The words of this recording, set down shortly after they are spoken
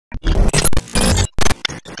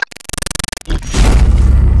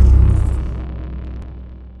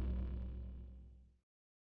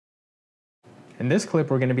In this clip,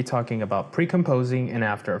 we're going to be talking about precomposing in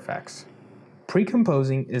After Effects.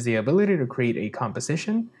 Precomposing is the ability to create a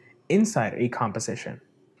composition inside a composition.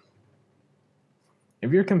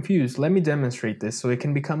 If you're confused, let me demonstrate this so it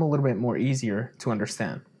can become a little bit more easier to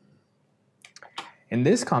understand. In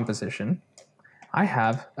this composition, I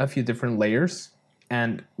have a few different layers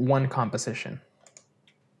and one composition.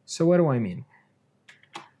 So what do I mean?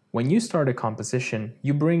 When you start a composition,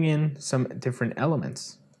 you bring in some different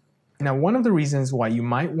elements. Now, one of the reasons why you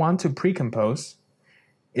might want to precompose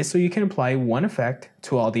is so you can apply one effect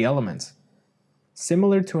to all the elements,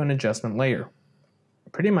 similar to an adjustment layer.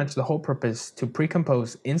 Pretty much the whole purpose to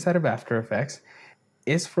precompose inside of After Effects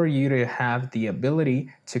is for you to have the ability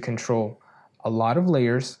to control a lot of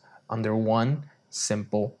layers under one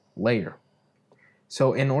simple layer.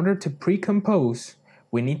 So in order to precompose,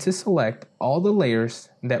 we need to select all the layers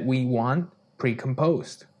that we want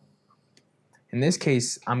precomposed. In this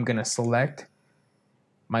case, I'm going to select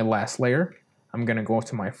my last layer. I'm going to go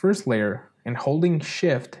to my first layer, and holding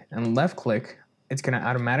Shift and left click, it's going to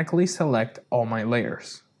automatically select all my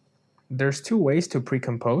layers. There's two ways to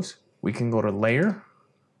precompose. We can go to Layer,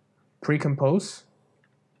 Precompose,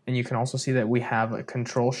 and you can also see that we have a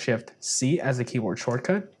Control-Shift-C as a keyboard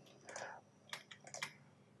shortcut.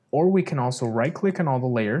 Or we can also right-click on all the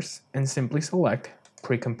layers and simply select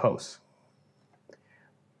Precompose.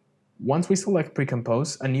 Once we select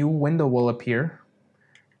Precompose, a new window will appear.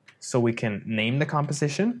 So we can name the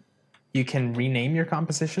composition. You can rename your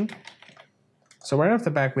composition. So right off the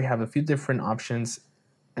bat, we have a few different options,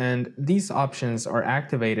 and these options are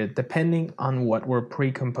activated depending on what we're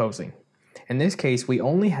precomposing. In this case, we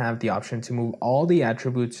only have the option to move all the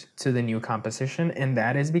attributes to the new composition, and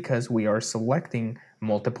that is because we are selecting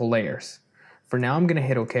multiple layers. For now, I'm going to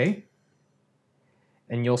hit OK,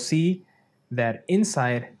 and you'll see that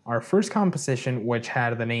inside our first composition, which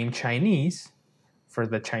had the name Chinese for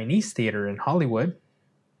the Chinese theater in Hollywood,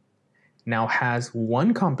 now has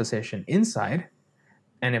one composition inside.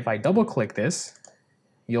 And if I double click this,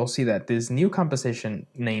 you'll see that this new composition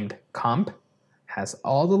named Comp has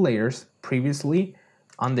all the layers previously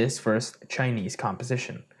on this first Chinese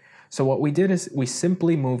composition. So what we did is we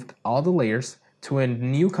simply moved all the layers to a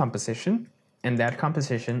new composition, and that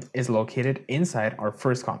composition is located inside our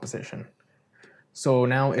first composition. So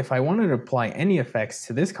now if I wanted to apply any effects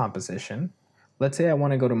to this composition, let's say I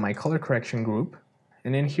want to go to my color correction group,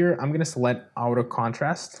 and in here I'm going to select auto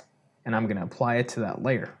contrast, and I'm going to apply it to that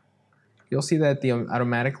layer. You'll see that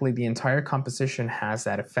automatically the entire composition has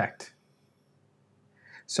that effect.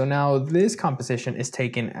 So now this composition is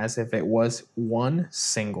taken as if it was one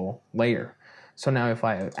single layer. So now if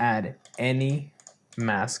I add any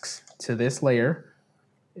masks to this layer,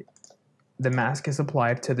 the mask is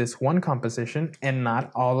applied to this one composition and not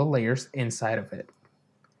all the layers inside of it.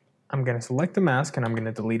 I'm going to select the mask and I'm going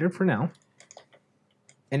to delete it for now.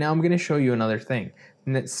 And now I'm going to show you another thing.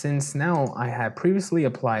 Since now I had previously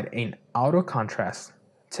applied an auto contrast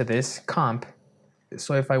to this comp,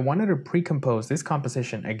 so if I wanted to precompose this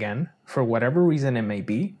composition again, for whatever reason it may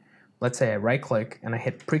be, let's say I right click and I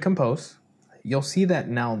hit precompose, you'll see that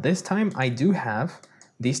now this time I do have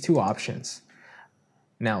these two options.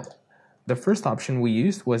 Now, the first option we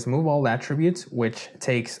used was move all attributes, which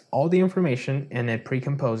takes all the information and it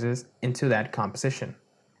precomposes into that composition.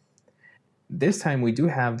 This time we do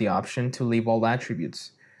have the option to leave all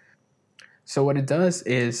attributes. So what it does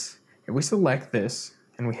is, if we select this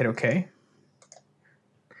and we hit OK,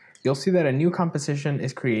 you'll see that a new composition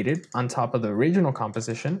is created on top of the original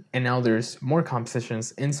composition, and now there's more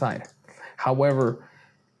compositions inside. However,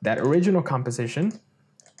 that original composition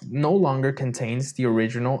no longer contains the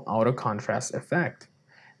original auto contrast effect.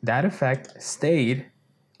 That effect stayed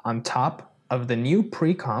on top of the new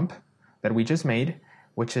pre-comp that we just made,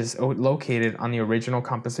 which is located on the original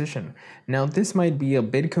composition. Now this might be a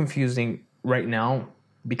bit confusing right now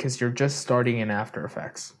because you're just starting in After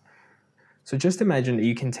Effects. So just imagine that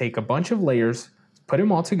you can take a bunch of layers, put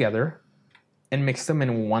them all together, and mix them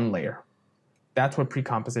in one layer. That's what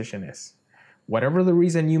precomposition is. Whatever the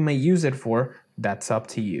reason you may use it for, that's up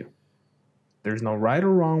to you. There's no right or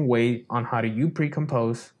wrong way on how to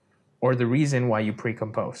precompose or the reason why you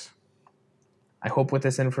precompose. I hope with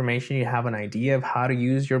this information you have an idea of how to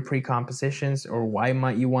use your precompositions or why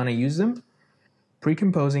might you want to use them.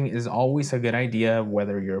 Precomposing is always a good idea,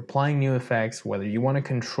 whether you're applying new effects, whether you want to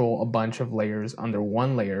control a bunch of layers under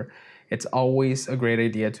one layer. It's always a great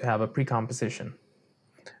idea to have a precomposition.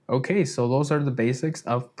 Okay, so those are the basics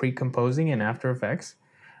of precomposing in After Effects.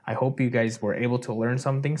 I hope you guys were able to learn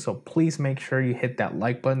something, so please make sure you hit that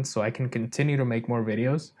like button so I can continue to make more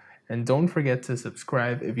videos. And don't forget to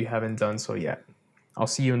subscribe if you haven't done so yet. I'll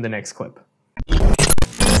see you in the next clip.